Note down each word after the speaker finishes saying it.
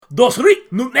dos, ri,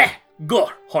 nune,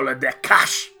 gor, holodeck,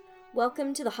 cash.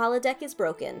 Welcome to The Holodeck is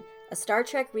Broken, a Star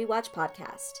Trek rewatch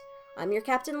podcast. I'm your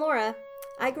Captain Laura.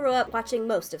 I grew up watching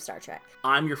most of Star Trek.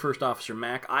 I'm your First Officer,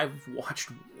 Mac. I've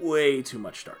watched way too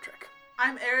much Star Trek.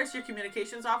 I'm Eris, your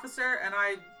communications officer, and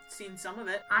I've seen some of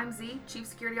it. I'm Z, chief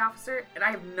security officer, and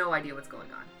I have no idea what's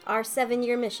going on. Our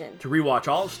 7-year mission. To rewatch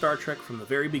all of Star Trek from the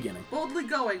very beginning. Boldly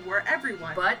going where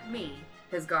everyone but me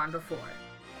has gone before.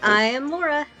 I am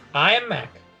Laura. I am Mac.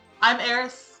 I'm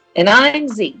Eris. And I'm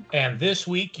Z. And this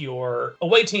week, your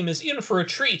away team is in for a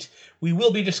treat. We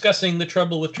will be discussing The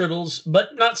Trouble with Tribbles,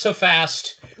 but not so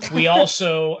fast. We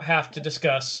also have to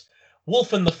discuss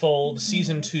Wolf in the Fold,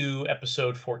 Season 2,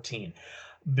 Episode 14.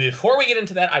 Before we get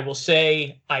into that, I will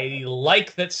say I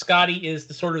like that Scotty is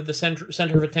the sort of the center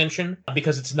of attention,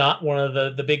 because it's not one of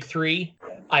the big three.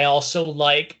 I also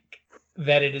like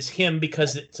that it is him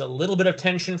because it's a little bit of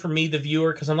tension for me, the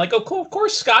viewer, because I'm like, oh, cool, of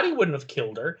course Scotty wouldn't have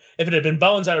killed her. If it had been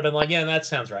Bones, I would have been like, yeah, that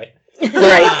sounds right.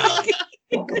 Right.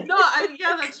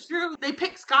 Yeah, that's true. They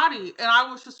picked Scotty, and I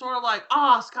was just sort of like,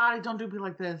 Scotty, don't do me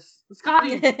like this.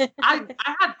 Scotty, I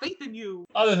had faith in you.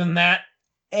 Other than that,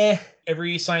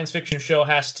 every science fiction show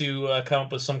has to come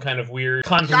up with some kind of weird,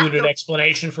 convoluted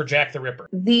explanation for Jack the Ripper.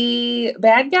 The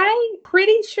bad guy?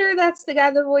 Pretty sure that's the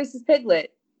guy that voices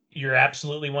Piglet. You're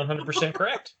absolutely 100%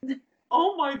 correct.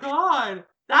 Oh my god.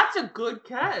 That's a good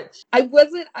catch. I'm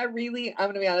going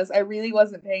to be honest, I really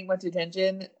wasn't paying much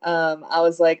attention. I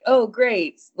was like, oh,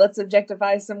 great. Let's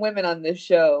objectify some women on this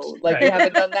show. Like, we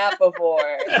haven't done that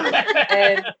before.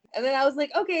 and then I was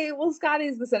like, okay, well,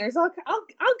 Scotty's the center, so I'll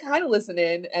kind of listen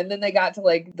in. And then they got to,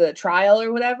 like, the trial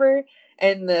or whatever,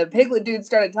 and the Piglet dude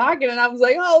started talking, and I was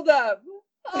like, hold up.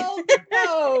 Hold the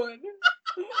phone.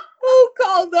 Who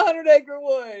called the 100-Acre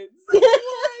Woods?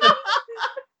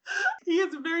 He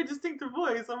has a very distinctive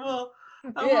voice. I will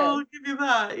give you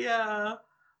that. Yeah.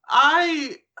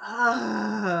 I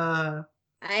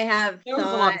have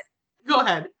thought. Go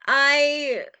ahead.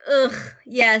 That's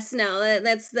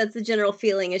the general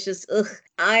feeling. It's just,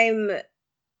 I'm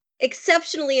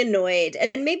exceptionally annoyed,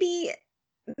 and maybe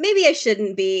I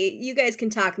shouldn't be. You guys can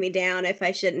talk me down if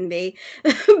I shouldn't be.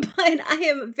 But I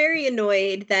am very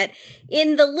annoyed that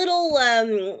in the little,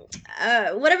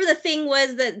 whatever the thing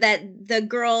was that the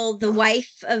girl, the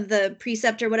wife of the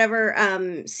preceptor, whatever,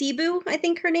 Cebu, I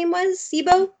think her name was,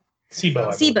 Sibo?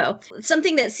 Sibo.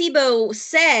 Something that Sibo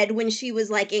said when she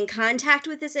was like in contact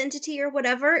with this entity or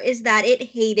whatever is that it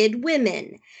hated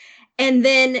women. And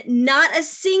then not a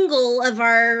single of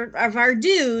our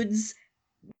dudes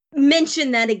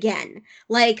mention that again.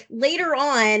 Like later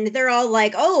on, they're all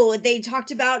like, oh, they talked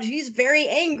about she's very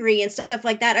angry and stuff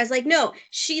like that. I was like, no,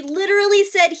 she literally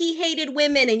said he hated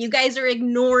women, and you guys are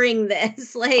ignoring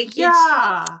this. Like,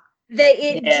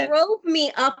 it drove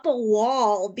me up a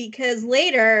wall, because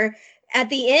later at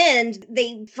the end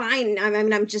they find,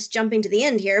 I'm just jumping to the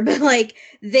end here, but like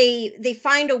they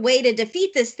find a way to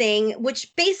defeat this thing,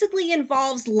 which basically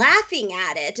involves laughing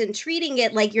at it and treating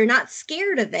it like you're not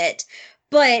scared of it.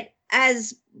 But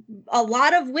as a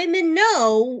lot of women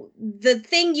know, the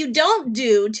thing you don't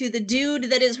do to the dude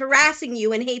that is harassing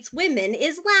you and hates women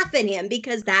is laugh at him,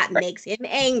 because that makes him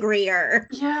angrier.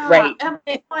 Yeah, right. And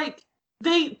like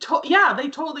they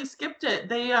totally skipped it.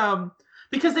 They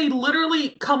because they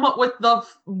literally come up with the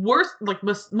worst, like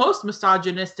most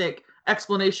misogynistic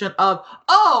explanation of,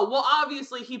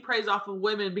 obviously he preys off of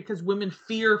women because women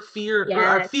feel fear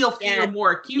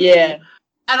more acutely. Yeah.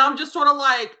 And I'm just sort of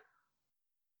like,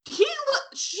 she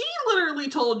literally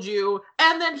told you,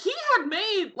 and then he had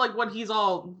made, like, when he's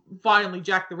all finally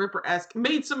Jack the Ripper-esque,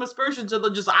 made some aspersions of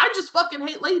I just fucking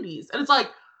hate ladies. And it's like,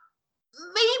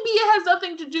 maybe it has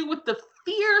nothing to do with the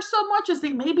fear so much as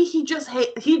maybe he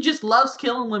just loves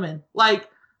killing women. Like,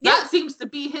 that seems to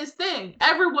be his thing.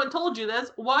 Everyone told you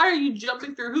this. Why are you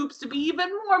jumping through hoops to be even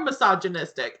more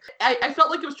misogynistic? I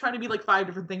felt like it was trying to be like 5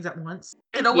 different things at once.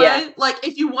 In a way, like,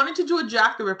 if you wanted to do a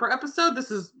Jack the Ripper episode, this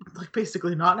is like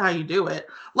basically not how you do it.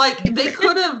 Like, they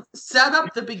could have set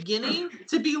up the beginning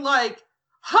to be like,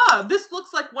 this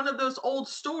looks like one of those old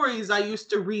stories I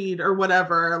used to read or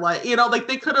whatever. Like, like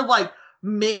they could have like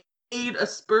made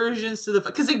aspersions to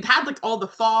because they had like all the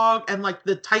fog and like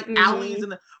the tight alleys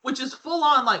and which is full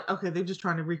on like, okay, they're just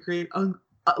trying to recreate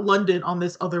London on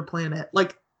this other planet.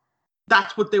 Like,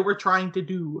 that's what they were trying to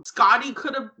do. Scotty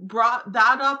could have brought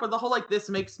that up, or the whole like, this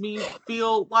makes me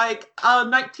feel like a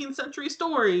 19th century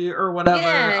story or whatever.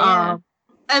 Yeah.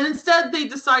 And instead they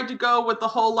decide to go with the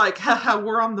whole like, haha,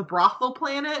 we're on the brothel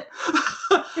planet.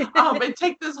 And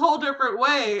take this whole different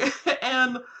way.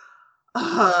 And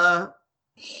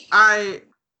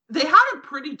they had a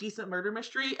pretty decent murder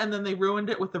mystery, and then they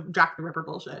ruined it with the Jack the Ripper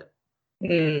bullshit.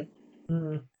 Mm.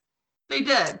 They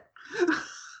did.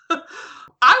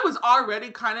 I was already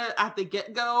kind of at the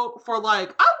get-go for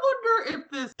like, I wonder if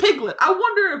this Piglet, I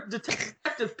wonder if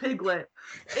Detective Piglet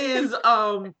is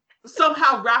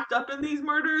somehow wrapped up in these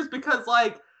murders, because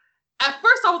like at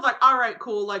first I was like, all right,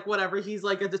 cool, like whatever, he's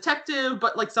like a detective,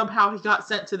 but like somehow he got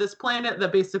sent to this planet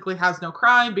that basically has no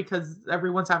crime because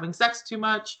everyone's having sex too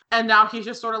much, and now he's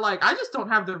just sort of like, I just don't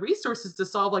have the resources to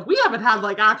solve, like we haven't had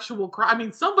like actual crime. I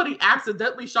mean, somebody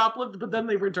accidentally shoplifted but then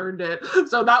they returned it,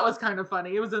 so that was kind of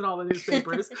funny. It was in all the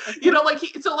newspapers. Like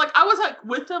so like I was like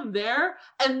with him there,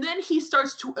 and then he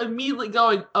starts to immediately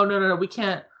going, oh no, we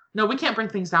can't bring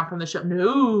things down from the ship.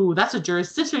 No, that's a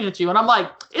jurisdiction issue. And I'm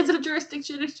like, is it a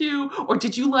jurisdiction issue? Or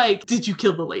did you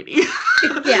kill the lady?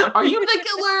 Yeah. Are you the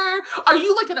killer? Are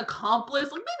you like an accomplice?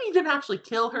 Like maybe you didn't actually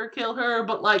kill her,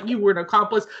 but like you were an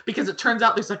accomplice because it turns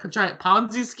out there's like a giant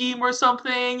Ponzi scheme or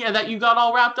something and that you got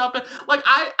all wrapped up in. Like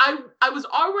I was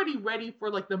already ready for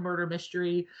like the murder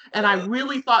mystery, and I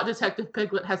really thought Detective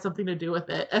Piglet had something to do with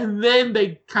it. And then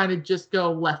they kind of just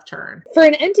go left turn. For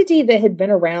an entity that had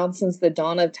been around since the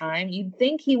dawn of time, you'd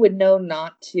think he would know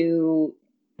not to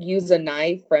use a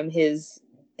knife from his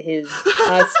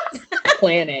husk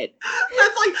planet.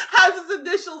 That's like has his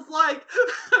initials like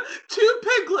to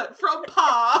Piglet from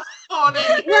Pa on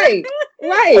it.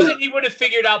 Right. He would have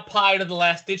figured out pi to the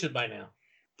last digit by now.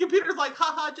 Computer's like,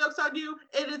 haha, joke's on you.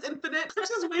 It is infinite. I'm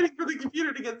just waiting for the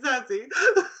computer to get sassy.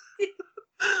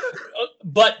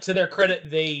 But to their credit,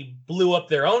 they blew up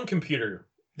their own computer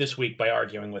this week by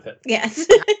arguing with it. Yes.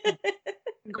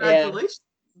 Congratulations.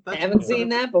 I haven't seen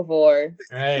that before.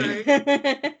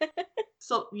 Right.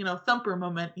 So, thumper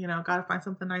moment, gotta find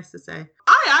something nice to say.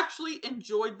 I actually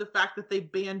enjoyed the fact that they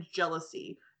banned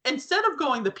jealousy. Instead of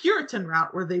going the Puritan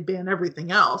route where they ban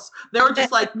everything else, they were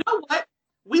just like, you know what?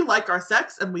 We like our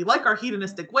sex and we like our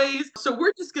hedonistic ways, so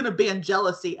we're just gonna ban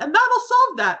jealousy, and that'll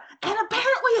solve that. And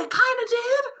apparently it kind of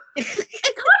did.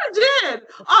 It kind of did,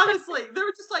 honestly. They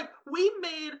were just like, we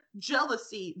made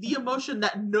jealousy the emotion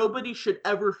that nobody should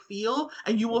ever feel,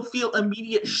 and you will feel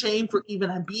immediate shame for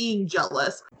even being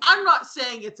jealous. I'm not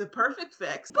saying it's a perfect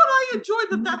fix, but I enjoyed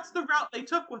that that's the route they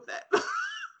took with it.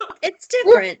 It's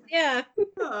different, yeah.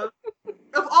 Of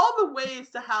all the ways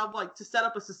to have, like, to set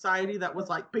up a society that was,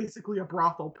 like, basically a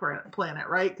brothel planet,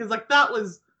 right? Because, like,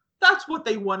 that's what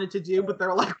they wanted to do, but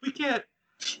they're like, we can't.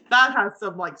 That has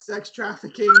some like sex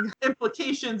trafficking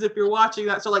implications if you're watching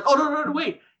that. So like, oh no,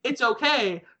 wait, it's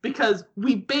okay because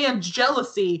we banned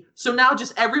jealousy. So now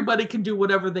just everybody can do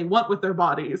whatever they want with their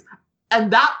bodies.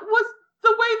 And that was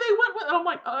the way they went with it. I'm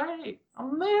like, all right,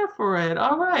 I'm there for it.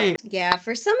 All right. Yeah,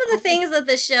 for some of the things that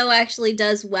the show actually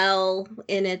does well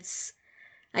in its,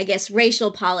 I guess,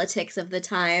 racial politics of the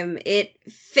time, it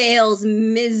fails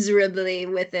miserably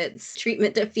with its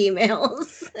treatment of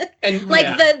females. And like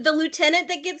the lieutenant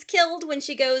that gets killed when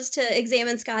she goes to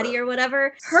examine Scotty or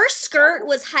whatever, her skirt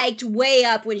was hiked way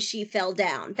up when she fell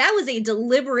down. That was a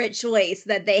deliberate choice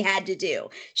that they had to do.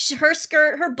 Her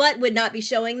skirt, her butt would not be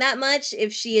showing that much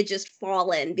if she had just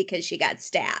fallen because she got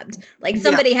stabbed. Like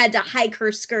somebody had to hike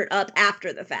her skirt up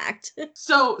after the fact.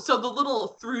 So the little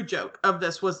through joke of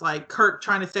this was like Kirk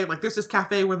trying to say like there's this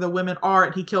cafe where the women are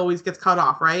and he always gets cut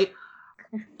off, right?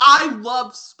 I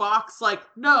love Spock's like,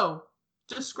 no,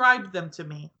 describe them to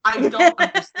me. I don't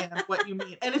understand what you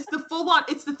mean. And it's the full-on,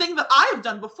 it's the thing that I have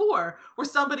done before where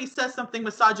somebody says something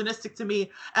misogynistic to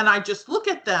me and I just look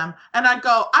at them and I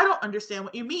go, I don't understand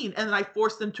what you mean. And then I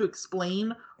force them to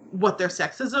explain what their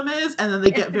sexism is, and then they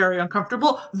get very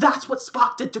uncomfortable. That's what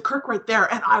Spock did to Kirk right there,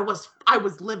 and I was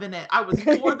living it. I was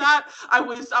for that. I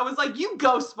was like, you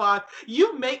go, Spock.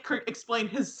 You make Kirk explain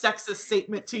his sexist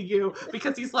statement to you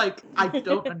because he's like, I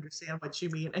don't understand what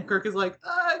you mean, and Kirk is like,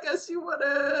 I guess you wouldn't.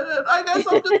 I guess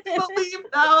I'll just believe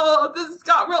now. This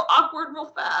got real awkward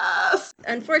real fast.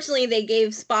 Unfortunately, they gave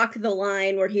Spock the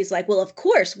line where he's like, well, of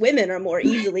course, women are more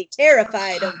easily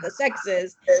terrified of the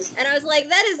sexes. And I was like,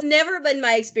 that has never been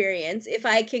my experience. If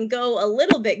I can go a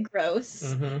little bit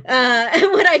gross.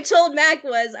 And what I told Mac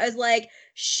was, I was like,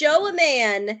 show a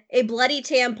man a bloody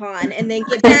tampon and then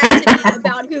get back to me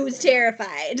about who's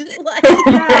terrified.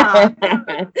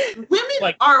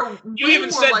 Women are. You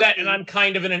even said that, and I'm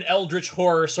kind of in an eldritch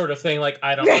horror sort of thing. Like,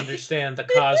 I don't understand the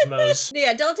cosmos.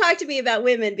 Yeah, don't talk to me about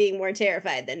women being more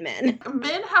terrified than men.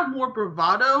 Men have more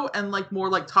bravado and like more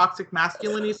like toxic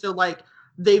masculinity. So like,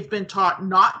 they've been taught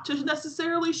not to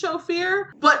necessarily show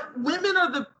fear, but women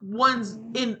are the ones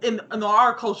in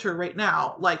our culture right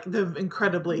now, like the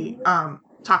incredibly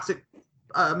toxic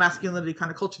masculinity kind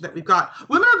of culture that we've got.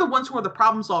 Women are the ones who are the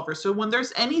problem solvers. So when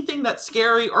there's anything that's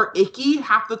scary or icky,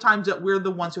 half the times that we're the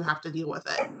ones who have to deal with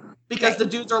it Because the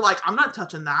dudes are like, I'm not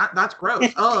touching that. That's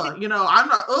gross. I'm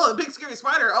not, big scary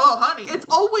spider. Oh, honey. It's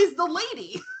always the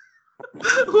lady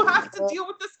who has to deal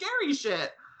with the scary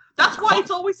shit. That's why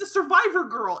it's always the survivor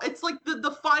girl. It's like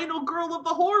the final girl of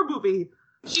the horror movie.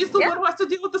 She's the one who has to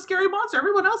deal with the scary monster.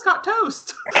 Everyone else got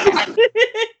toast.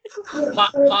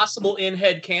 Possible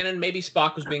in-head canon, maybe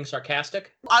Spock was being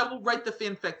sarcastic. I will write the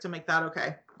fanfic to make that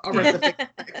okay. I'll write the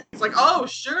fanfic. It's like, oh,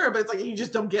 sure, but it's like, you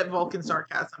just don't get Vulcan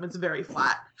sarcasm. It's very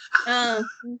flat.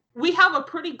 We have a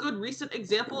pretty good recent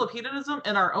example of hedonism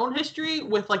in our own history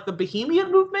with, like, the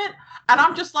Bohemian movement. And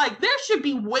I'm just like, there should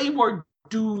be way more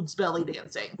dudes belly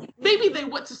dancing. Maybe they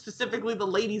went to specifically the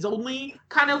ladies only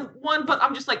kind of one, but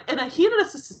I'm just like, in a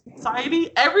hedonist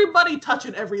society, everybody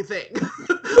touching everything.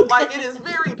 Like, it is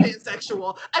very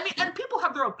pansexual. I mean, and people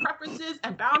have their own preferences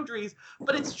and boundaries,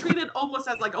 but it's treated almost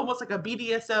like a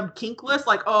BDSM kink list.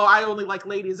 Like, oh, I only like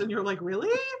ladies, and you're like, really?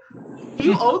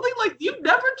 You've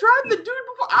never tried the dude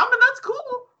before? That's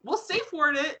cool. We'll safe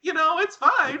word it, it's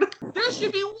fine. There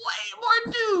should be way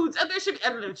more dudes, and there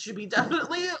should be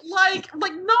definitely like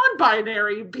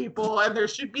non-binary people, and there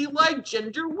should be like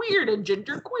gender weird and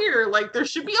gender queer. Like, there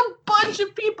should be a bunch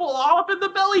of people all up in the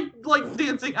belly like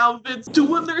dancing outfits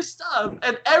doing their stuff,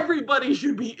 and everybody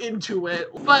should be into it.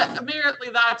 But apparently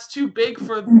that's too big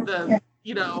for the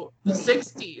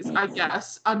 60s, I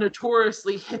guess, a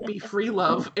notoriously hippie free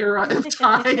love era of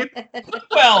time.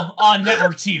 Well, on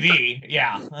network TV,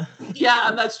 yeah.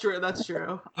 Yeah, that's true.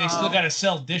 They still gotta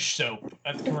sell dish soap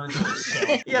at the commercials.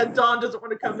 So. Yeah, Dawn doesn't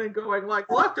want to come in going like,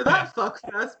 well, after that fuck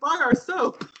fest, buy our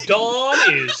soap. Dawn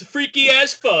is freaky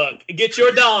as fuck. Get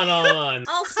your Dawn on.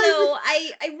 Also,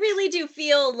 I really do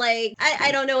feel like,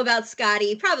 I don't know about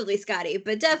Scotty, probably Scotty,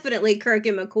 but definitely Kirk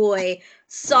and McCoy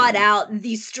sought out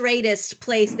the straightest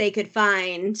place they could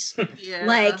find. Yeah.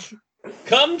 Like,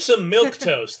 come some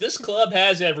milquetoast. This club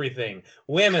has everything.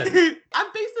 Women. I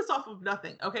based this off of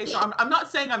nothing. Okay, so I'm not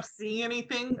saying I'm seeing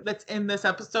anything that's in this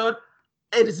episode.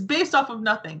 It is based off of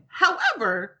nothing.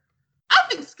 However, I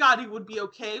think Scotty would be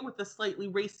okay with a slightly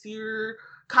racier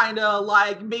kind of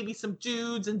like maybe some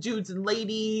dudes and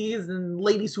ladies and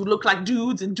ladies who look like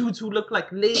dudes and dudes who look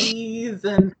like ladies,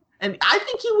 and I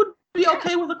think he would be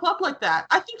okay with a club like that.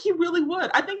 I think he really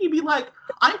would. I think he'd be like,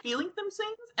 I'm feeling some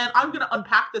things, and I'm gonna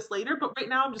unpack this later, but right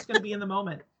now I'm just gonna be in the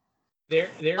moment. There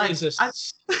is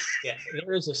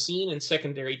a scene in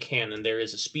secondary canon. There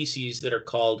is a species that are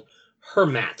called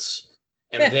hermats,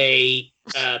 and they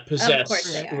possess. Of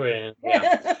course they are.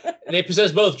 They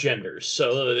possess both genders,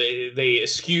 so they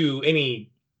eschew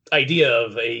any idea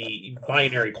of a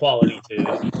binary quality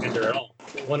to gender at all.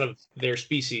 One of their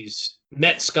species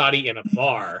met Scotty in a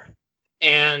bar,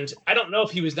 and I don't know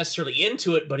if he was necessarily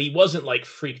into it, but he wasn't like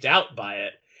freaked out by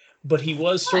it. But he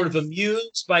was sort of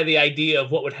amused by the idea of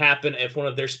what would happen if one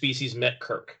of their species met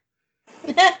Kirk.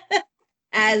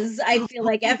 As I feel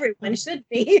like everyone should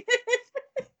be.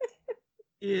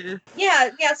 Yeah.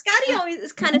 Scotty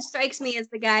always kind of strikes me as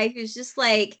the guy who's just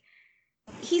like,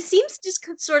 he seems just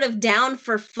sort of down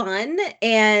for fun,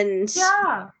 and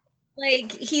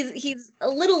like he's a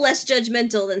little less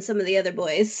judgmental than some of the other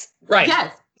boys. Right.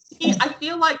 Yes. I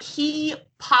feel like he,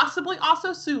 possibly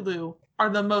also Sulu, are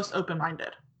the most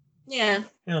open-minded. Yeah.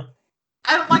 And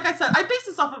like I said, I base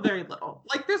this off of very little.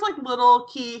 Like, there's like little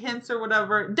key hints or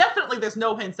whatever. Definitely there's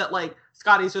no hints that like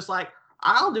Scotty's just like,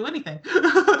 I'll do anything.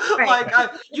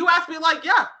 You ask me like,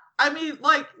 yeah. I mean,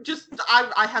 like, just,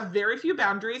 I have very few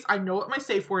boundaries. I know what my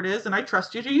safe word is, and I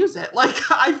trust you to use it. Like,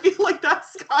 I feel like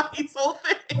that's Scotty's whole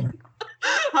thing.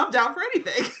 I'm down for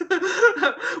anything.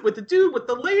 With the dude, with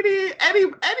the lady,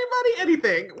 anybody,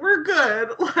 anything. We're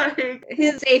good. Like,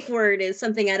 his safe word is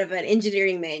something out of an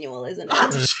engineering manual, isn't it?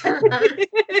 I'm sure.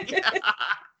 Yeah,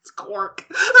 it's Quark.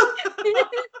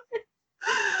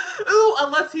 Ooh,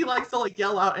 unless he likes to like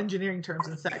yell out engineering terms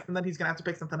in sex, and then he's gonna have to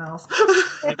pick something else.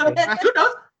 Who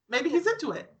knows? Maybe he's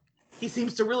into it. He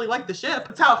seems to really like the ship.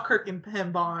 That's how Kirk and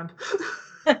him bond.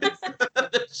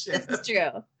 This is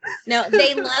true. No,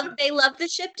 they love the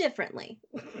ship differently.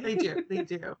 They do.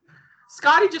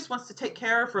 Scotty just wants to take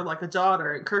care of her like a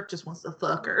daughter, and Kirk just wants to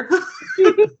fuck her.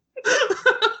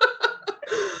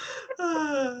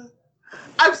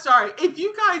 I'm sorry. If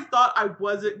you guys thought I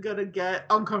wasn't gonna get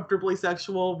uncomfortably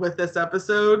sexual with this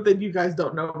episode, then you guys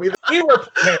don't know me. We were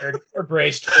prepared. We're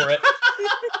braced for it.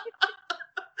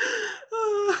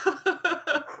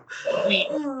 We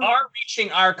are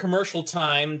reaching our commercial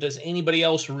time. Does anybody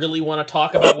else really want to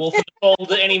talk about Wolf of the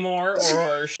Fold anymore,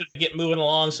 or should we get moving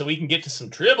along so we can get to some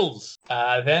Tribbles?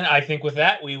 Then I think with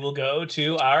that, we will go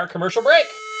to our commercial break.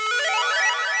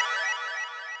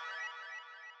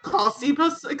 Call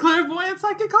Seapo's clairvoyant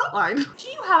psychic hotline. Do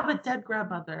you have a dead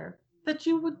grandmother that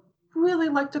you would really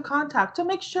like to contact to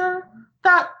make sure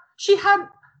that she had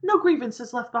no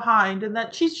grievances left behind and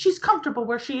that she's comfortable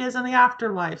where she is in the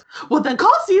afterlife. Well, then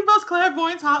call Siva's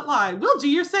Clairvoyance Hotline. We'll do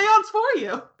your seance for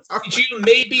you. Did you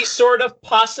maybe sort of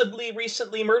possibly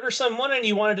recently murder someone and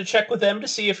you wanted to check with them to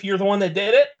see if you're the one that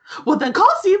did it? Well, then call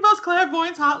Siva's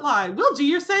Clairvoyance Hotline. We'll do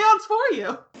your seance for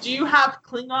you. Do you have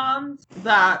Klingons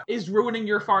that is ruining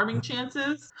your farming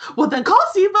chances? Well, then call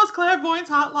Siva's Clairvoyance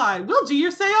Hotline. We'll do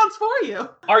your seance for you.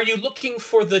 Are you looking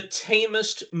for the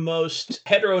tamest, most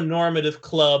heteronormative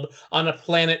club on a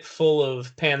planet full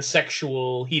of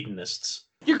pansexual hedonists?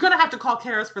 You're going to have to call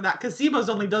Karis for that because Siva's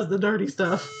only does the dirty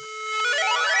stuff.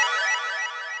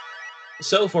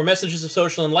 So, for messages of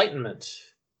social enlightenment,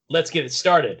 let's get it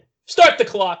started. Start the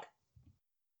clock!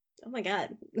 Oh my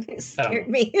god. It scared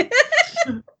me.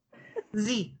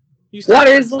 Z. You start.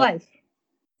 Water is life.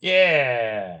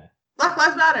 Yeah! Black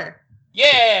Lives Matter.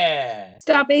 Yeah!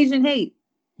 Stop Asian hate.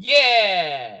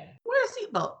 Yeah! Wear a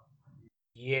seatbelt.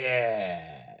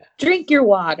 Yeah! Drink your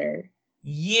water.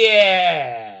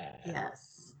 Yeah!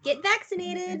 Yes. Get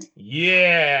vaccinated.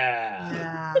 Yeah!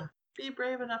 Yeah. Be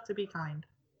brave enough to be kind.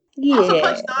 Yeah. Also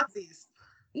punch Nazis.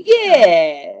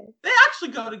 Yeah. They actually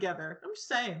go together. I'm just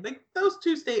saying. Those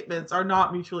two statements are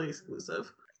not mutually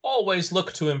exclusive. Always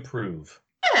look to improve.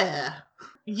 Yeah.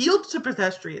 Yield to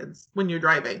pedestrians when you're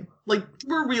driving. Like,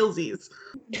 we're realsies.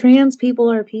 Trans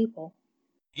people are people.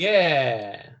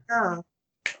 Yeah! Yeah.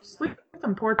 Just leave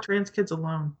them poor trans kids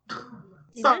alone.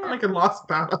 Stop making lost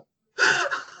about them.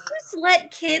 Just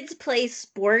let kids play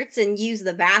sports and use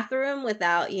the bathroom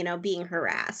without, being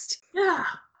harassed. Yeah.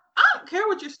 I don't care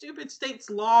what your stupid state's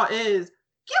law is.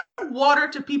 Give water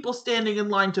to people standing in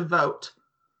line to vote.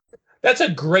 That's a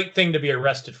great thing to be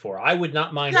arrested for. I would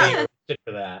not mind being arrested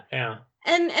for that. Yeah.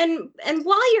 And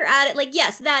while you're at it,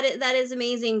 yes, that is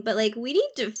amazing, but we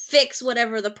need to fix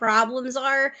whatever the problems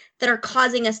are that are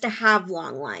causing us to have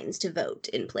long lines to vote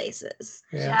in places.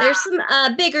 Yeah. There's some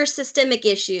bigger systemic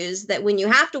issues that when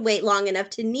you have to wait long enough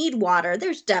to need water,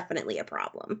 there's definitely a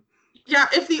problem. Yeah,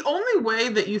 if the only way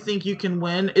that you think you can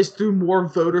win is through more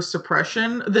voter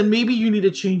suppression, then maybe you need to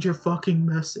change your fucking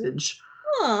message.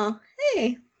 Oh,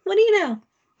 hey, what do you know?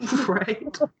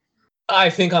 Right? I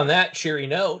think on that cheery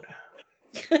note,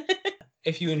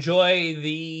 if you enjoy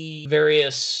the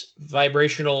various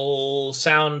vibrational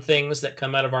sound things that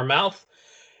come out of our mouth,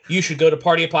 you should go to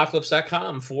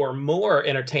partyapocalypse.com for more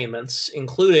entertainments,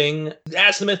 including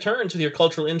As the Myth Turns with your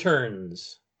cultural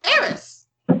interns. Eris!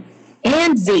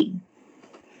 And Z.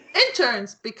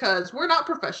 Interns, because we're not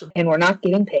professional. And we're not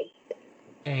getting paid.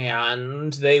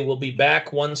 And they will be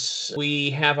back once we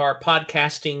have our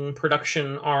podcasting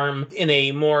production arm in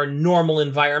a more normal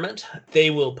environment.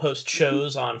 They will post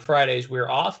shows on Fridays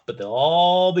we're off, but they'll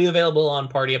all be available on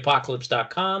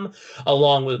partyapocalypse.com,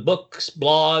 along with books,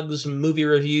 blogs, movie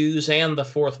reviews, and the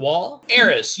fourth wall.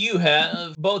 Eris, you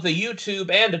have both a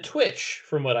YouTube and a Twitch,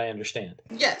 from what I understand.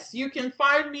 Yes, you can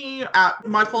find me at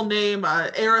my full name,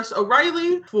 Eris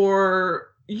O'Reilly.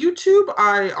 For YouTube,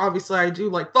 I do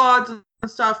like VODs and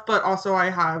stuff, but also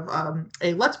I have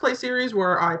a Let's Play series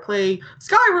where I play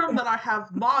Skyrim that I have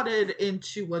modded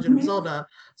into Legend of Zelda,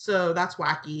 so that's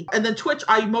wacky. And then Twitch,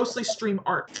 I mostly stream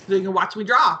art, so you can watch me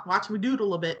draw, watch me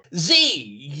doodle a bit. Z,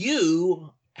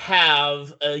 you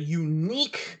have a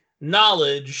unique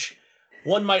knowledge,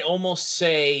 one might almost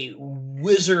say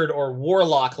wizard or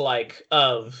warlock-like,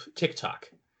 of TikTok.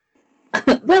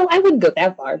 Well, I wouldn't go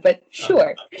that far, but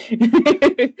sure.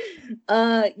 Yeah,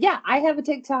 I have a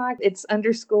TikTok. It's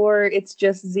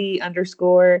just Z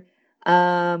 _.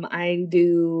 I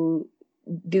do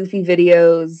doofy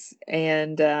videos,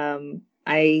 and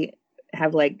I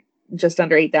have just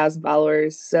under 8,000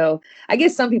 followers. So I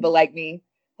guess some people like me,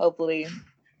 hopefully.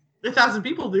 1,000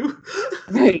 people do.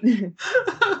 Right.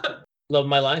 Love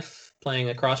my life, playing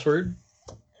a crossword.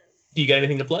 Do you got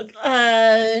anything to plug?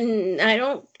 I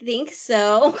don't think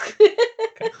so. Okay.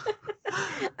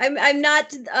 I'm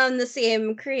not on the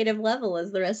same creative level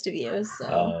as the rest of you, so.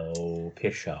 Oh,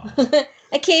 pish off.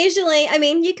 Occasionally,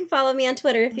 you can follow me on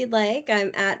Twitter if you'd like.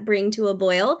 I'm at Bring to a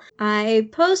Boil. I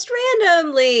post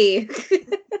randomly.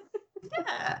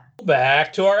 Yeah.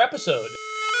 Back to our episode.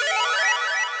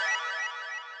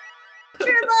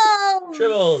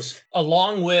 Tribbles!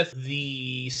 Along with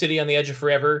The City on the Edge of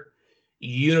Forever,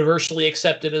 universally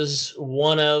accepted as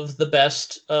one of the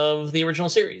best of the original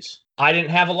series. I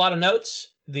didn't have a lot of notes.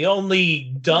 The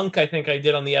only dunk I think I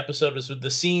did on the episode was with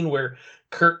the scene where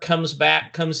Kirk comes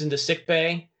into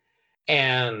sickbay,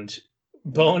 and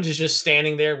Bones is just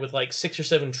standing there with 6 or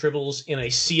 7 Tribbles in a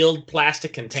sealed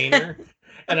plastic container.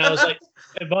 And I was like,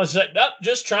 and Bones was like, nope,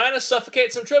 just trying to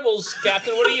suffocate some Tribbles.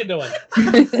 Captain, what are you doing?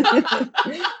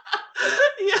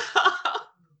 Yeah.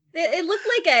 It looked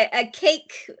like a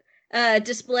cake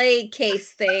display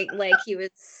case thing. Like he was,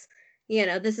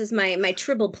 this is my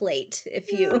Tribble plate.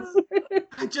 If you,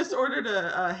 I just ordered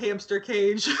a hamster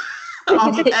cage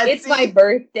off of Etsy. It's my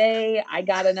birthday. I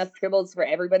got enough Tribbles for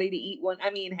everybody to eat one. I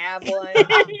mean, have one.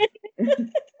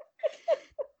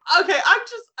 Okay,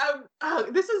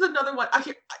 this is another one.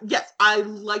 Yes, I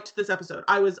liked this episode.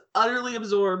 I was utterly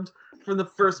absorbed from the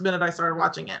first minute I started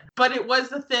watching it. But it was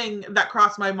the thing that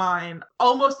crossed my mind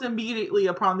almost immediately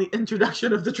upon the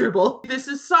introduction of the Tribble. This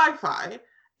is sci-fi,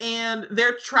 and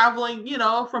they're traveling,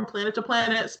 from planet to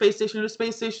planet, space station to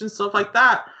space station, stuff like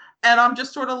that. And I'm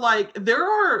just sort of like, there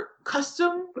are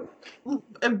custom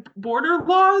and border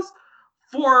laws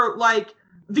for, like,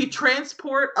 the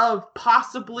transport of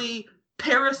possibly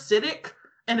parasitic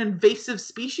and invasive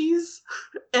species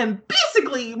in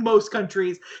basically most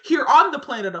countries here on the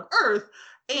planet of Earth,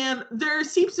 and there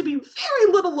seems to be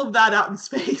very little of that out in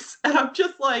space. And I'm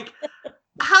just like,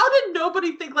 how did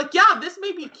nobody think, like, yeah, this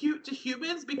may be cute to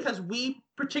humans because we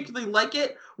particularly like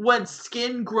it when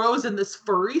skin grows in this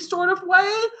furry sort of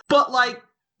way, but like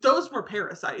those were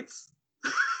parasites.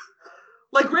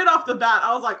 Like right off the bat,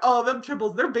 I was like, oh, them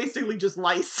Tribbles, they're basically just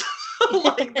lice.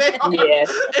 Like they are,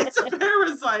 It's a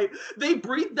parasite. They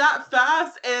breathe that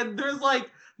fast, and there's like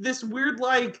this weird,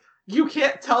 like, you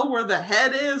can't tell where the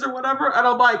head is or whatever. And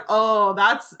I'm like, oh,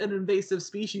 that's an invasive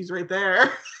species right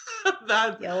there.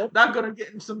 That's not gonna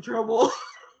get in some trouble.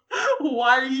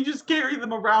 Why are you just carrying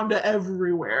them around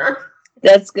everywhere?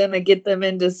 That's gonna get them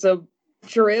into some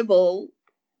Tribble.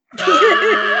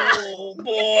 Oh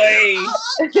boy.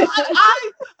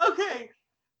 Okay.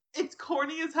 It's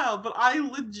corny as hell, but I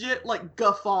legit like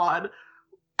guffawed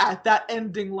at that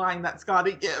ending line that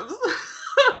Scotty gives.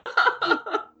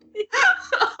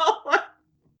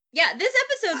 Yeah, this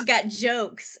episode's got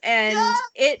jokes, and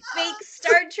it makes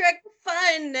Star Trek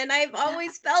fun, and I've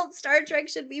always felt Star Trek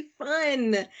should be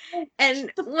fun. And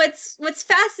what's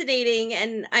fascinating,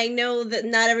 and I know that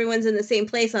not everyone's in the same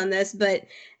place on this, but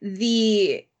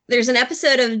there's an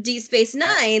episode of Deep Space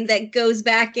Nine that goes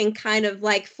back and kind of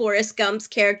like Forrest Gump's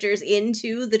characters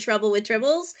into the Trouble with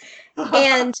Tribbles.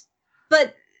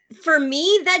 But for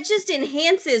me, that just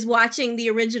enhances watching the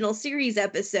original series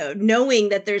episode, knowing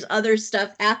that there's other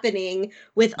stuff happening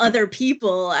with other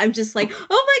people. I'm just like,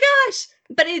 oh my gosh!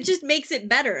 But it just makes it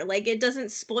better. Like, it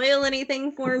doesn't spoil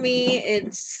anything for me.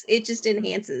 It just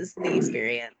enhances the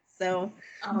experience. So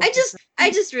I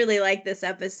just really like this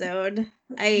episode.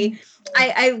 I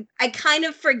kind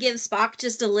of forgive Spock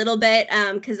just a little bit,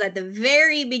 because at the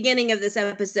very beginning of this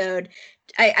episode,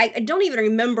 I don't even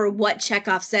remember what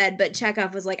Chekhov said, but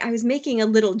Chekhov was like, I was making a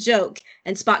little joke,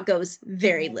 and Spock goes,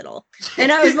 very little.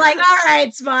 And I was like, all right,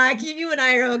 Spock, you and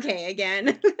I are okay again.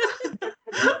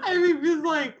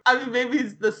 Maybe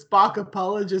it's the Spock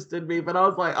apologist in me, but I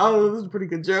was like, oh, this is a pretty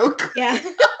good joke. Yeah.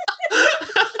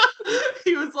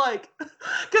 He was like,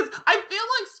 because I feel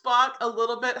like Spock a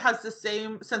little bit has the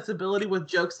same sensibility with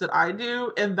jokes that I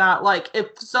do, in that, like, if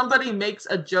somebody makes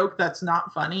a joke that's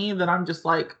not funny, then I'm just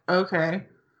like, okay.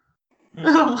 And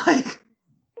I'm like,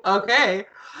 okay,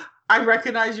 I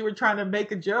recognize you were trying to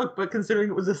make a joke, but considering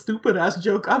it was a stupid ass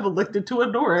joke, I've elected to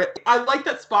ignore it. I like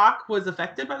that Spock was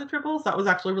affected by the Tribbles. That was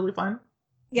actually really fun.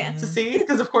 Yeah. To see,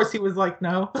 because of course he was like,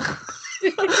 no.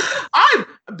 I'm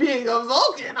being a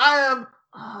Vulcan. I am.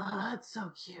 Oh, that's so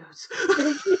cute.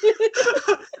 Listen to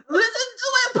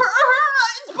it purr.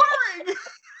 It's purring.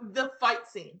 The fight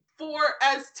scene. For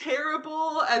as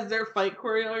terrible as their fight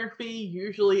choreography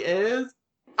usually is,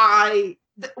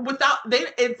 it's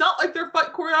not like their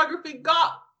fight choreography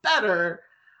got better,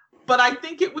 but I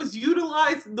think it was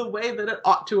utilized the way that it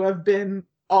ought to have been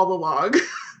all along.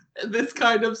 This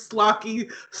kind of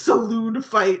slocky saloon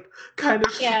fight kind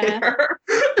of share.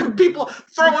 People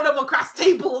throwing them across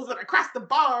tables and across the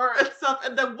bar and stuff,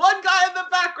 and then one guy in the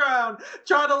background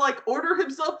trying to like order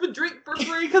himself a drink for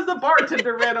free because the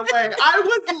bartender ran away. I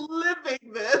was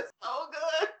living this so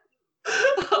good.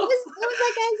 What was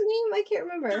that guy's name? I can't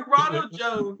remember. Toronto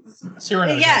Jones.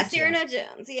 Cyrano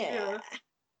Jones. Yeah.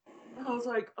 I was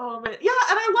like, oh man. Yeah,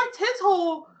 and I liked his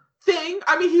whole thing.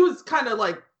 I mean, he was kind of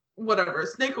like, whatever,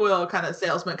 snake oil kind of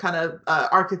salesman kind of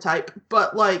archetype,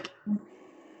 but like,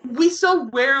 we so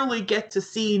rarely get to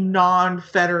see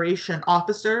non-Federation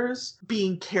officers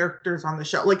being characters on the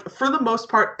show. Like, for the most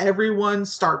part,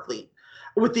 everyone's Starfleet,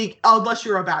 unless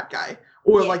you're a bad guy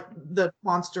or like the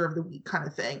monster of the week kind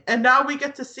of thing. And now we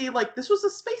get to see, like, this was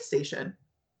a space station.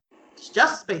 It's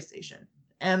just a space station.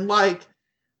 And like,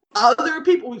 other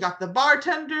people, we got the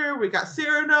bartender, we got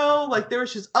Cyrano, like, there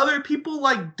was just other people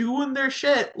like doing their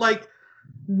shit, like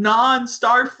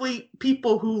non-Starfleet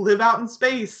people who live out in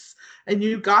space. and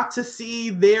you got to see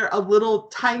a little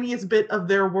tiniest bit of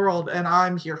their world, and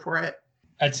I'm here for it.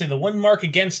 I'd say the one mark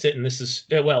against it, and this is,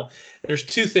 well, there's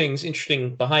two things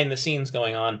interesting behind the scenes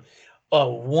going on.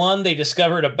 One, they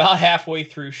discovered about halfway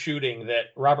through shooting that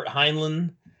Robert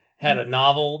Heinlein had a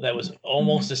novel that was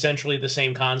almost essentially the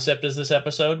same concept as this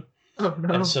episode. Oh,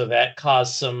 no. And so that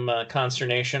caused some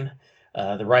consternation.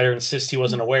 The writer insists he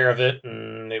wasn't aware of it,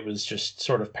 and it was just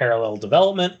sort of parallel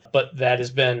development. But that has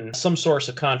been some source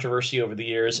of controversy over the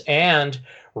years. And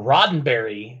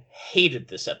Roddenberry hated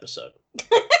this episode.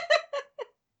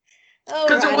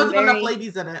 Because there wasn't enough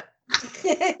ladies in it.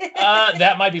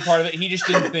 That might be part of it. He just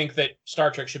didn't think that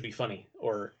Star Trek should be funny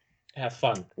or have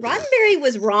fun. Roddenberry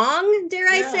was wrong, dare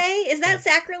I say? Is that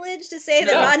sacrilege to say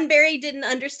that Roddenberry didn't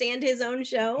understand his own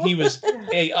show?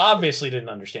 He obviously didn't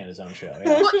understand his own show.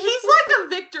 Yeah. Well, he's like a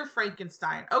Victor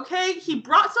Frankenstein, okay? He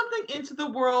brought something into the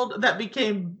world that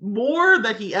became more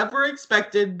than he ever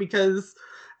expected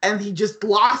and he just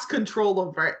lost control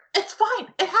over it. It's fine.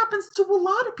 It happens to a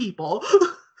lot of people.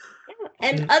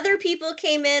 And other people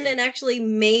came in and actually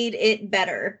made it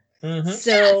better. Mm-hmm.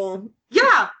 So...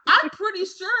 Yeah, I'm pretty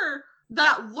sure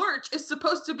that Lurch is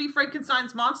supposed to be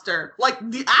Frankenstein's monster. Like,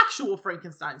 the actual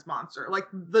Frankenstein's monster. Like,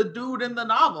 the dude in the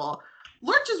novel.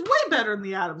 Lurch is way better than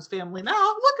the Addams Family now.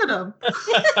 Look at him.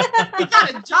 He got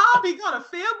a job. He got a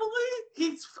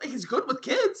family. He's good with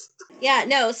kids. Yeah,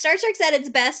 no, Star Trek's at its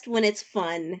best when it's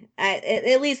fun.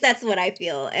 At least that's what I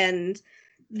feel. And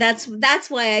that's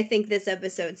why I think this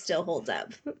episode still holds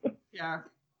up. Yeah.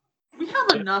 We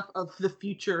have enough of the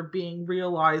future being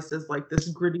realized as like this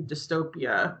gritty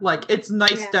dystopia. Like, it's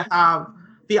nice to have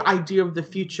the idea of the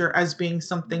future as being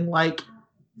something like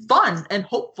fun and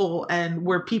hopeful and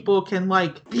where people can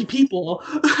like be people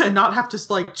and not have to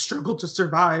like struggle to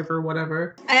survive or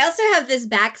whatever. I also have this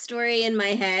backstory in my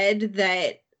head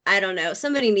that I don't know.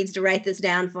 Somebody needs to write this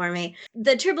down for me.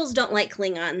 The Tribbles don't like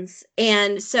Klingons.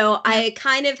 And so I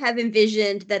kind of have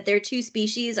envisioned that their two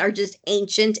species are just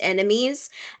ancient enemies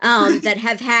that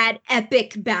have had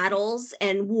epic battles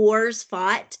and wars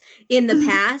fought in the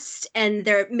past. And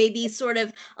they're maybe sort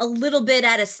of a little bit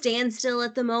at a standstill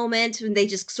at the moment. And they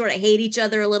just sort of hate each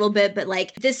other a little bit. But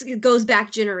like this goes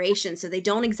back generations. So they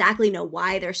don't exactly know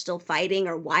why they're still fighting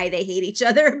or why they hate each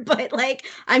other. But like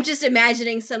I'm just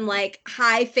imagining some like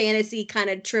high fantasy kind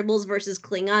of Tribbles versus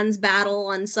Klingons battle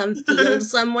on some field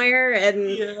somewhere,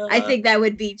 and I think that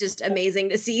would be just amazing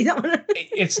to see.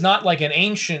 It's not like an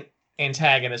ancient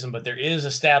antagonism, but there is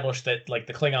established that like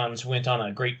the Klingons went on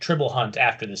a great Tribble hunt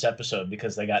after this episode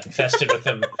because they got infested with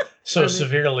them so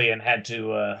severely and had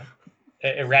to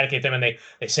eradicate them, and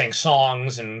they sang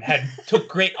songs and took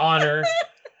great honor.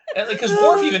 Because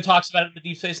Worf even talks about it in the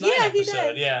Deep Space Nine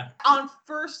episode. Yeah. On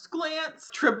first glance,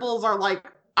 Tribbles are like,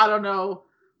 I don't know,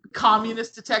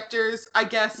 communist detectors, I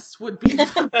guess, would be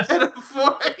the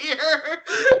metaphor here.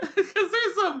 Because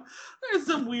there's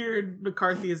some weird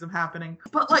McCarthyism happening.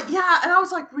 But like, yeah, and I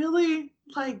was like, really?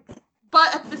 Like,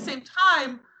 but at the same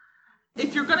time,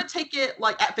 if you're gonna take it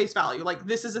like at face value, like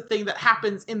this is a thing that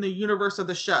happens in the universe of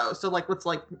the show, so like let's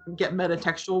like get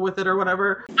metatextual with it or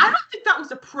whatever. I don't think that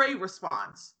was a prey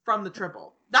response from the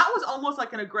Tribble. That was almost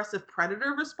like an aggressive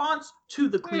predator response to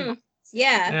the Klingons.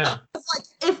 Yeah. It's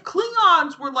like if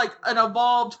Klingons were like an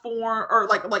evolved form or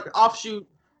like offshoot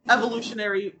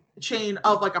evolutionary chain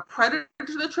of like a predator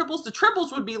to the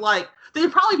Tribbles would be like,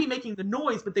 they'd probably be making the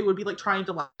noise, but they would be like trying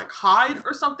to like hide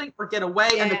or something or get away.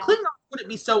 And the Klingons wouldn't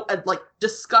be so like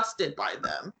disgusted by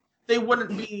them. They would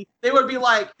be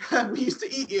like, we used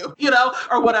to eat you, you know,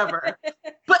 or whatever.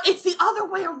 But it's the other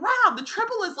way around. The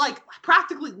Tribble is like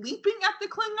practically leaping at the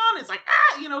Klingon. It's like,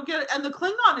 you know, get it. And the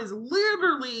Klingon is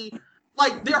literally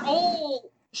like, they're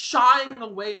all shying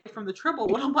away from the Tribble.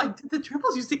 When I'm like, did the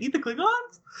Tribbles used to eat the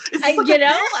Klingons? I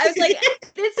was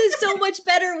like, this is so much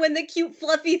better when the cute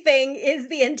fluffy thing is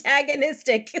the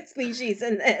antagonistic species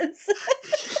in this.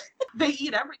 They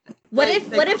eat everything. What if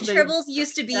Tribbles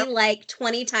used to be like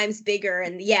 20 times bigger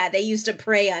and they used to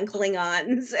prey on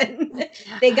Klingons and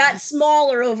they got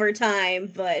smaller over time,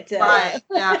 but right,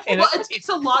 yeah. Well, it's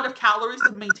a lot of calories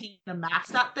to maintain a mass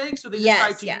that big, so they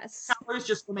decide to use calories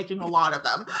just for making a lot of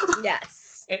them. Yes.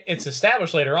 It's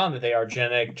established later on that they are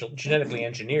genetically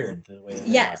engineered the way they are.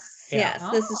 Yes,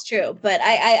 this is true. But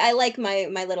I like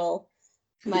my little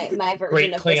my version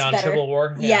Great of Klingon this better. Civil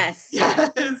War. Yeah.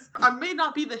 Yes. I may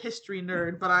not be the history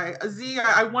nerd, but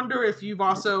I wonder if you've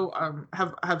also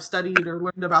have studied or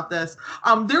learned about this.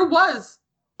 There was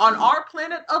on our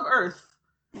planet of Earth,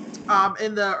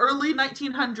 in the early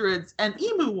 1900s, an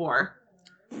emu war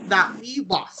that we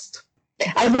lost.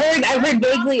 I've heard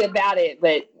vaguely about it,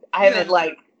 but I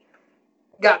haven't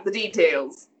got the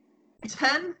details.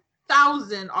 10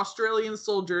 1,000 Australian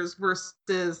soldiers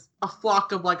versus a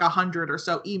flock of like 100 or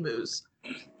so emus.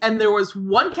 And there was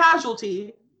one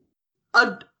casualty,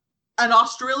 an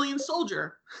Australian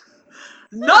soldier.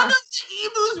 None of the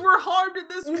emus were harmed in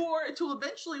this war until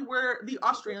eventually where the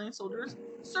Australian soldiers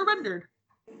surrendered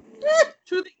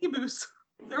to the emus.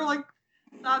 They were like,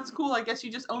 that's cool. I guess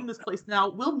you just own this place now.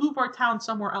 We'll move our town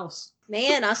somewhere else.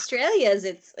 Man, Australia is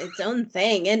its own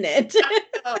thing, isn't it?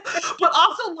 But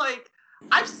also, like,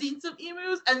 I've seen some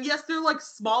emus, and yes, they're like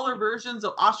smaller versions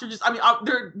of ostriches. I mean,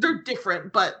 they're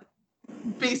different, but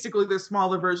basically they're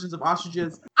smaller versions of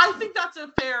ostriches. I think that's a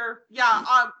fair,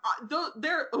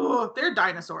 they're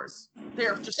dinosaurs.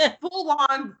 They're just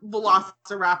full-on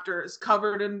velociraptors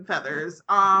covered in feathers.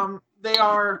 They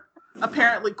are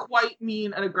apparently quite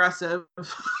mean and aggressive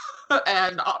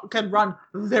and can run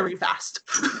very fast.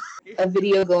 A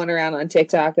video going around on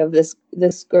TikTok of this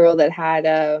girl that had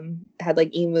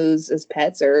like emus as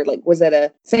pets, or like was at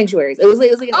a sanctuary. It was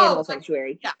like an animal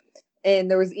sanctuary. Yeah.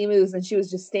 And there was emus, and she was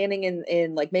just standing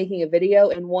in like making a video,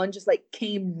 and one just like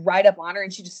came right up on her,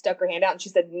 and she just stuck her hand out, and she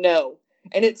said no,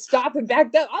 and it stopped and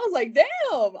backed up. I was like, damn,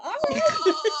 all right.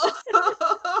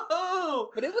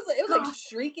 But it was like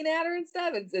shrieking at her and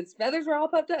stuff. Its feathers were all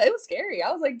puffed up. It was scary.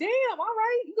 I was like, damn, all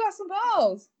right, you got some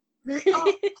balls.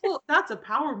 Oh, cool. That's a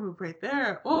power move right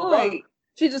there. Oh, right.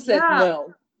 She just said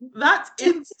no. That's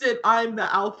instant. I'm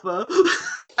the alpha.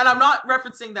 And I'm not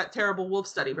referencing that terrible wolf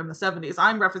study from the 70s.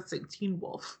 I'm referencing Teen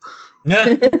Wolf.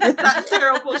 That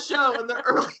terrible show in the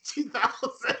early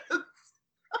 2000s.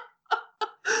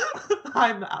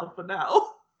 I'm the alpha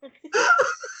now.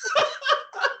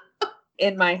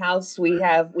 In my house, we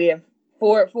have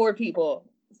four people,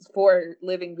 4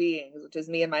 living beings, which is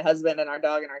me and my husband and our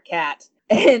dog and our cat.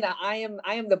 And I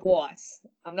am the boss.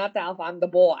 I'm not the alpha. I'm the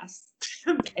boss.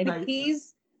 And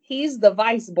Nice. he's the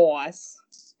vice boss.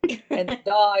 And the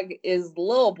dog is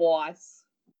little boss.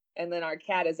 And then our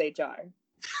cat is HR.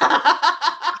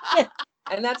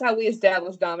 And that's how we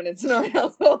establish dominance in our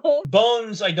household.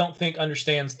 Bones, I don't think,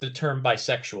 understands the term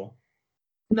bisexual.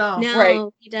 No. Right.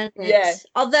 He doesn't. Yes.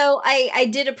 Although I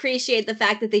did appreciate the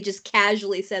fact that they just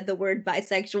casually said the word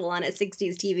bisexual on a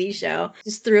 60s TV show.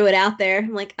 Just threw it out there.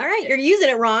 I'm like, all right, you're using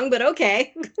it wrong, but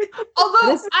okay.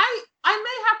 Although I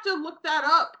may have to look that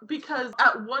up, because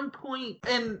at one point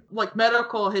in like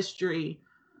medical history,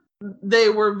 they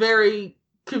were very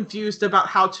confused about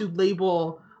how to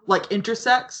label like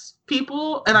intersex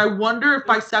people, and I wonder if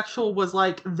bisexual was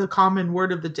like the common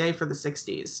word of the day for the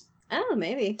 60s. Oh,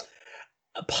 maybe.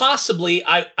 Possibly,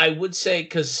 I would say,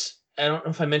 because I don't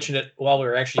know if I mentioned it while we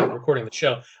were actually recording the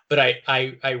show, but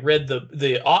I read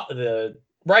the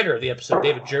writer of the episode,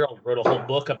 David Gerald, wrote a whole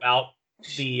book about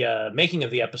the making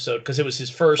of the episode, because it was his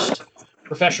first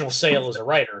professional sale as a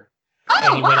writer.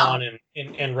 And he went on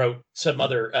and wrote some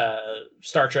other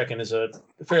Star Trek, and is a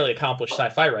fairly accomplished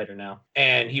sci-fi writer now.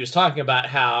 And he was talking about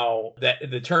how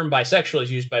that the term bisexual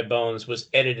is used by Bones was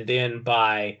edited in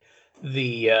by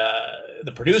the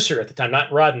producer at the time,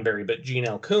 not Roddenberry, but Gene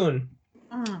L. Kuhn.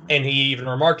 And he even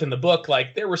remarked in the book,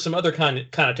 like, there were some other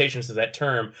connotations to that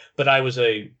term, but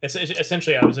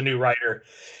essentially I was a new writer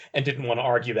and didn't want to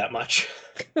argue that much.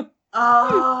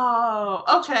 Oh,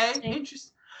 okay.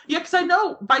 Interesting. Yeah, because I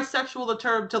know bisexual, the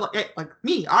term to like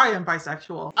me, I am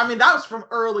bisexual. I mean, that was from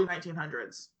early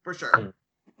 1900s for sure.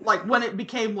 Like when it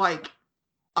became like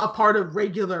a part of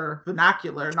regular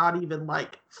vernacular, not even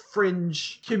like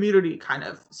fringe community kind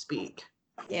of speak.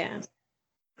 Yeah.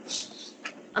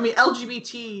 I mean,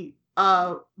 LGBT,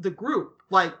 the group,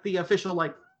 like the official,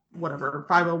 like whatever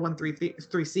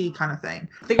 501c kind of thing,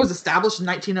 I think it was established in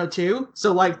 1902.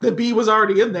 So like the B was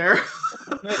already in there.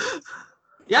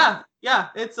 Yeah,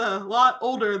 it's a lot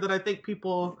older than I think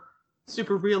people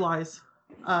super realize,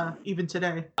 even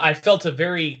today. I felt a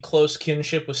very close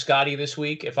kinship with Scotty this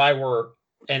week. If I were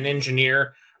an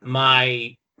engineer,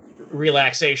 my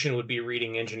relaxation would be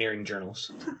reading engineering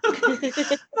journals.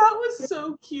 That was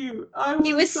so cute.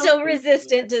 He was so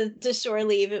resistant to shore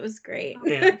leave. It was great.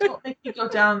 Yeah. Don't make me go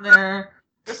down there.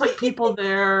 There's like people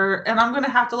there, and I'm gonna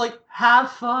have to like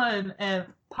have fun and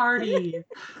party.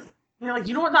 You're like,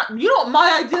 you know what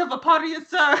my idea of a party is,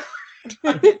 sir.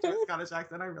 I can't do a Scottish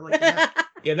accent. I really can't.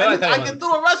 Yeah, no, I can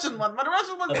do a Russian one, but a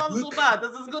Russian one's not so bad.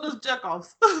 That's as good as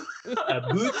Chekhov's.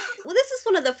 Well, this is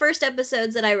one of the first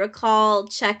episodes that I recall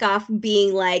Chekhov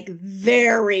being like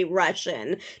very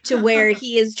Russian, to where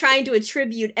he is trying to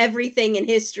attribute everything in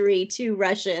history to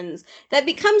Russians. That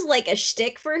becomes like a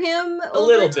shtick for him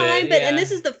over time. Bit, And this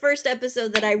is the first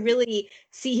episode that I really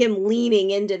see him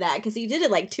leaning into that, because he did it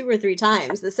like 2 or 3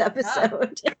 times this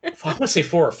episode. I want to say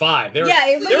 4 or 5. There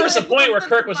was a point where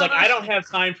Kirk was like, I don't have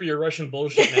time for your Russian bullshit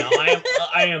bullshit now.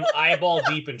 I am eyeball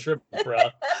deep in Tribbles, bro.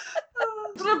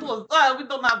 Tribbles. We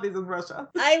don't have these in Russia.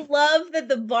 I love that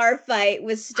the bar fight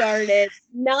was started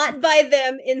not by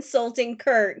them insulting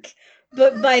Kirk,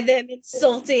 but by them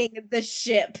insulting the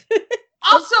ship.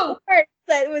 Also,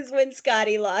 That was when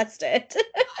Scotty lost it.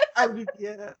 I mean,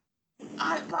 yeah.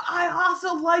 I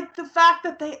also like the fact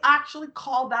that they actually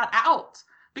call that out.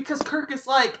 Because Kirk is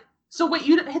like, so wait,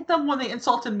 you didn't hit them when they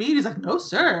insulted me? And he's like, no,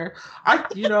 sir.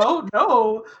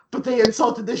 No. But they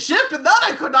insulted the ship, and that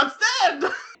I could not stand.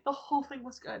 The whole thing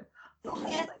was good. The whole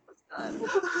thing was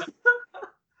good.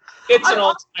 It's an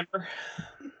old-timer.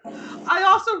 I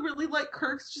also really like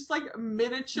Kirk's just like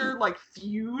miniature like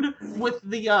feud with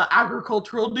the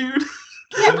agricultural dude.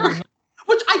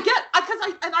 Which I get,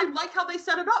 I like how they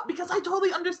set it up because I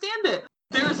totally understand it.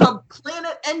 There's a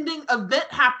planet-ending event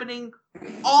happening,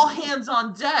 all hands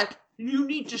on deck. You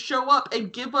need to show up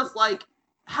and give us like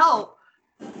help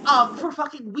for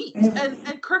fucking weeks.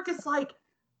 And Kirk is like,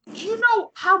 do you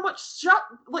know how much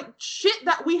shit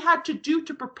that we had to do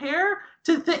to prepare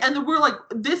to and then we're like,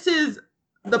 this is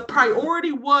the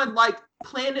priority one, like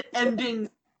planet-ending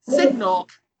signal.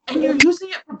 And you're using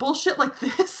it for bullshit like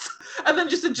this? And then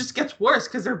it just gets worse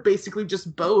because they're basically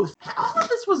just both. All of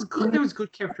this was good. There was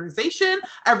good characterization.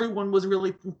 Everyone was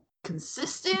really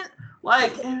consistent.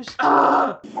 Like, it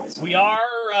was, We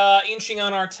are inching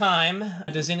on our time.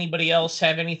 Does anybody else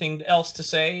have anything else to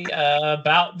say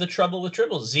about The Trouble with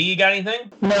Tribbles? Z, you got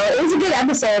anything? No, it was a good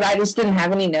episode. I just didn't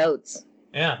have any notes.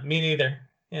 Yeah, me neither.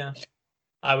 Yeah.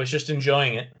 I was just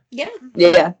enjoying it.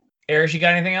 Yeah. Eris, you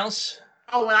got anything else?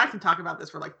 oh, and I can talk about this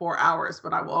for like 4 hours,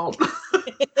 but I won't.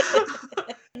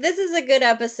 This is a good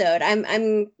episode.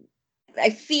 I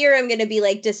fear I'm going to be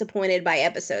like disappointed by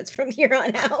episodes from here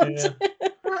on out. Yeah.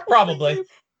 Probably.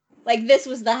 Like this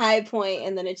was the high point,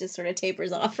 and then it just sort of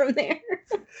tapers off from there.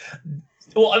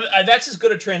 Well, that's as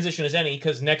good a transition as any,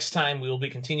 because next time we will be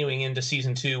continuing into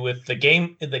season 2 with the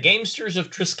Gamesters of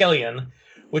Triskelion,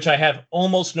 which I have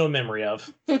almost no memory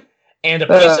of, and a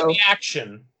piece of the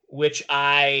action, which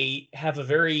I have a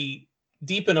very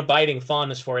deep and abiding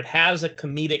fondness for. It has a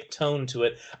comedic tone to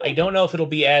it. I don't know if it'll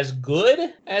be as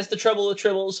good as The Trouble with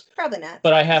Tribbles. Probably not.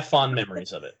 But I have fond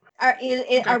memories of it.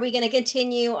 Are we going to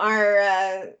continue our,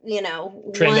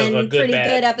 Trend of a one good, pretty bad.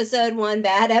 good episode, one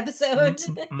bad episode?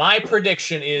 My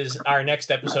prediction is our next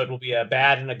episode will be a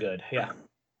bad and a good. Yeah.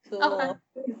 Cool.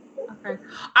 Okay.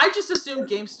 I just assumed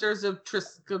Gamesters of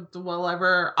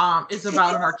whatever is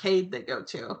about an arcade they go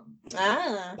to.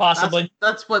 Ah. Possibly.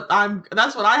 That's what I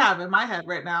have in my head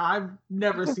right now. I've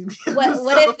never seen the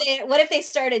What if they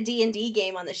start a D&D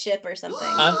game on the ship or something?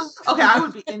 Okay, I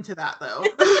would be into that though.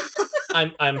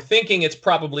 I'm thinking it's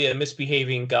probably a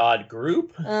misbehaving god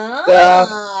group.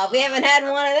 Oh, we haven't had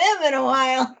one of them in a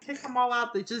while. Kick them all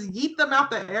out. They just yeet them out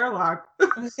the airlock.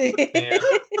 Yeah.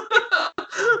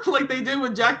 Like they did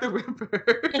with Jack the Ripper.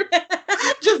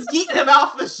 Just yeet him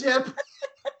off the ship.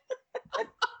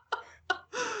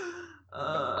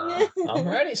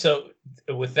 Alrighty, so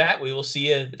with that, we will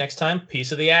see you next time.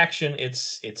 Piece of the action.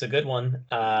 It's a good one.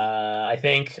 I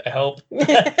think. I hope.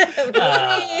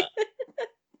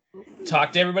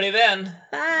 Talk to everybody then.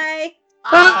 Bye.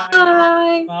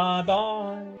 Bye. Bye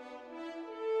bye.